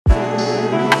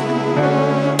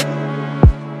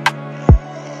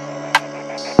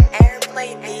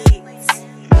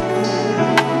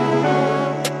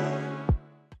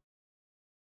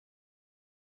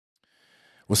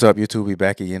What's up, YouTube? We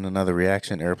back again. Another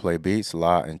reaction. Airplay Beats,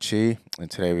 La and Chi. And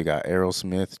today we got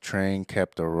Aerosmith, Train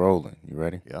Kept a Rollin'. You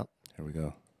ready? Yep. Here we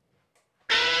go.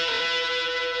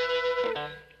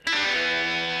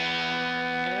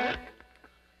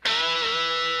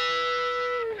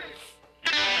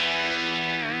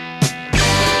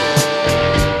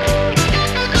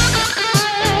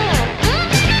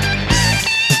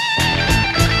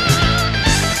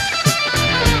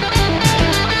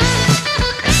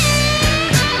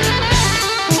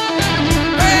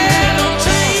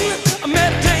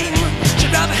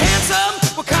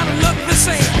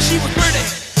 She was pretty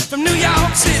from New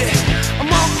York City. I'm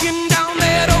walking down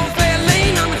that old fair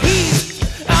lane on the heat.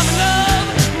 I'm in love,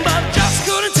 but just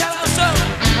couldn't tell her so.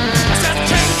 I said the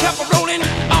train kept a rolling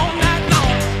all night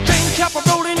long. Train kept a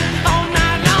rolling all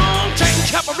night long. Train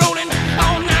kept a rolling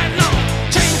all night long.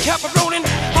 Train kept a rolling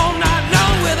all night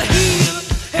long with a heel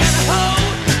and a hoe,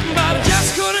 but I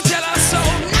just couldn't tell her so.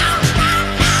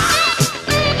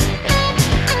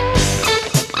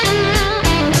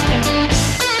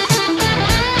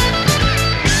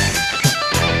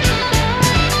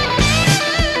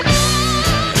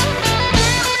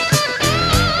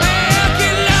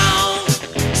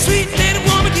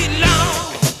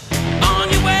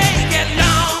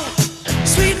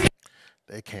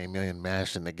 They came in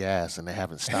mashing the gas and they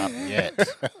haven't stopped yet.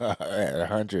 At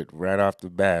 100 right off the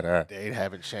bat, huh? They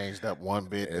haven't changed up one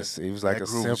bit. It was like That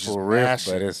a groove was simple just riff,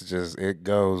 mashing. but it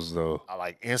goes though. I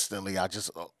like instantly.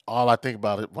 All I think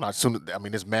about it when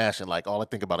it's mashing. Like all I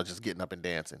think about is just getting up and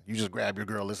dancing. You just grab your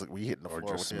girl. Listen, we hitting the Or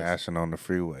floor just with smashing on the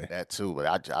freeway. that too. But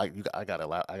I gotta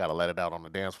let it out on the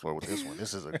dance floor with this one.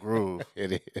 This is a groove.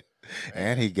 It is.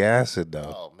 And he gassing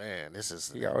though. Oh man, this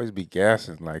is. He always be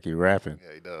gassing like he rapping.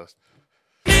 Yeah, he does.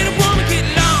 Little woman, get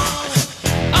along.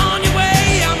 On your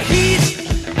way, I'm heat.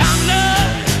 I'm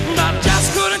love, but I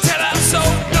just couldn't tell her so.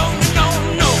 No, no,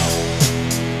 no.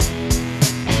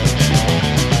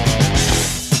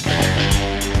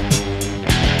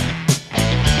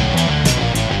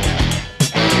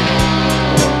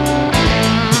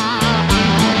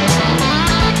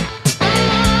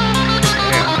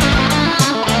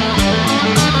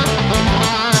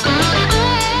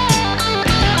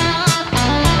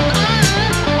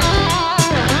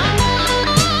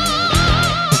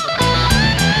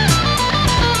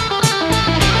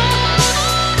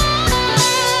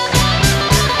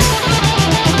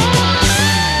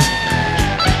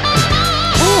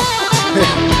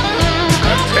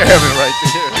 Jamming right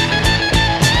there.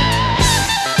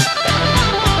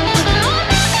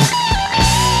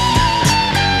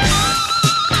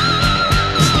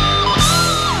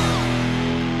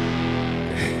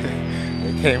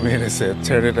 They came in and said,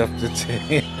 turn it up to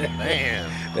 10.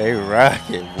 Man, They rock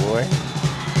it, boy.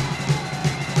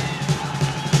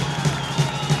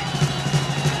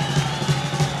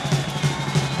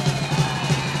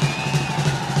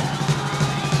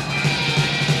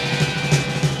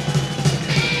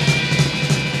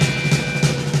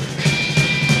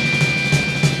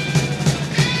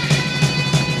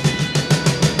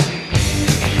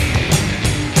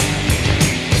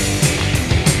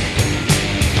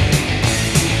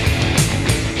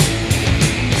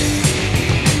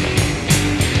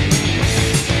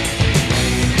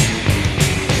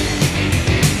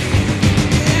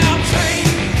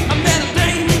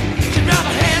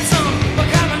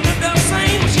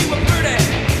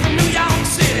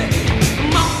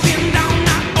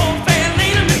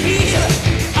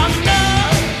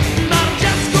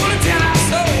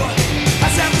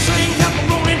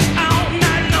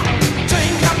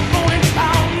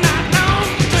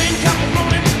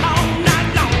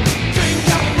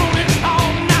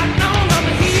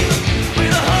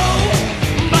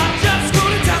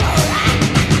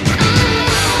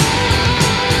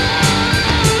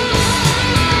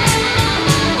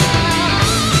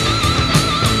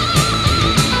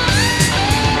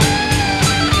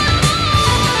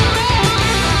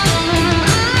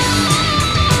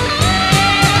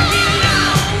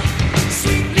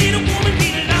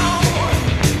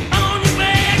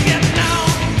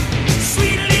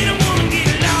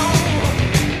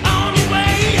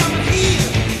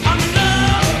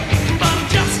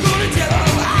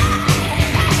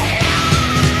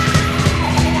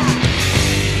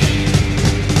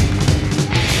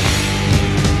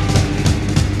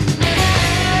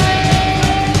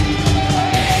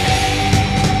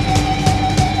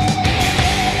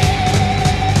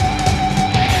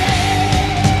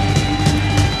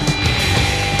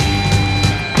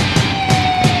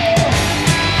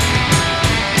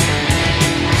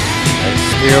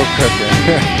 still cooking.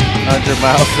 100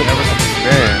 miles an hour.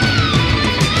 Man.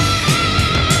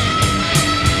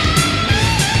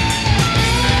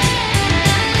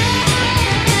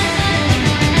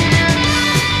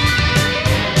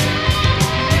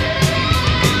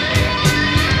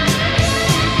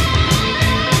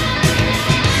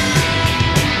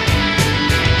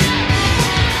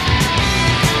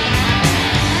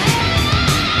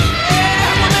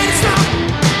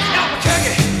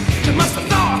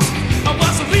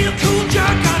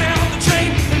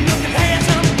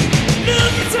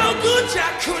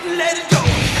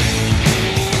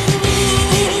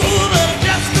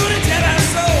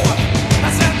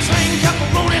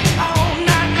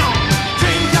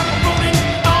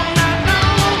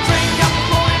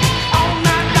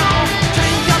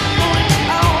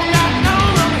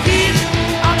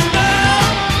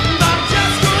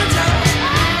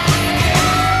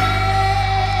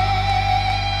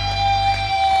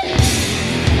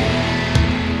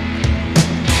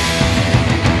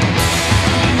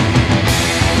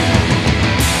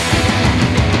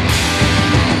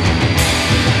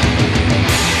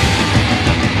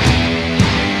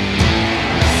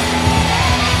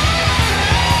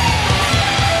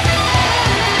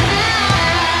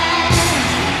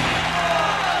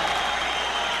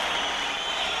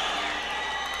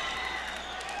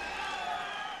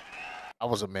 I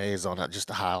was amazed on that,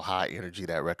 just how high energy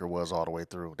that record was all the way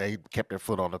through. They kept their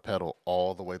foot on the pedal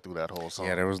all the way through that whole song.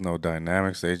 Yeah, there was no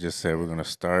dynamics. They just said we're gonna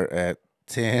start at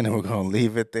 10 and we're gonna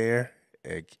leave it there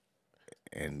and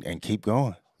keep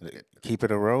going. Keep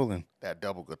it a rolling. That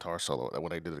double guitar solo, when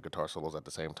they did the guitar solos at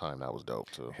the same time, that was dope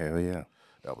too. Hell yeah.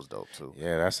 That was dope too.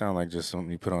 Yeah, that sounds like just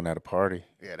something you put on at a party.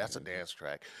 Yeah, that's a dance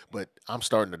track. But I'm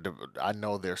starting to. I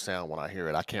know their sound when I hear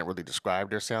it. I can't really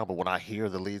describe their sound, but when I hear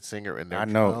the lead singer and their I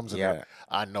know, drums, and yeah.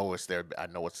 I know it's their. I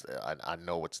know it's. I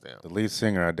know it's them. The lead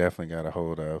singer I definitely got a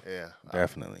hold of. Yeah,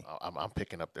 Definitely. I'm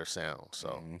picking up their sound.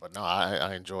 So, but no,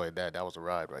 I enjoyed that. That was a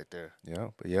ride right there. Yeah,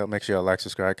 but yeah, make sure y'all like,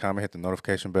 subscribe, comment, hit the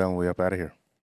notification bell, and we up out of here.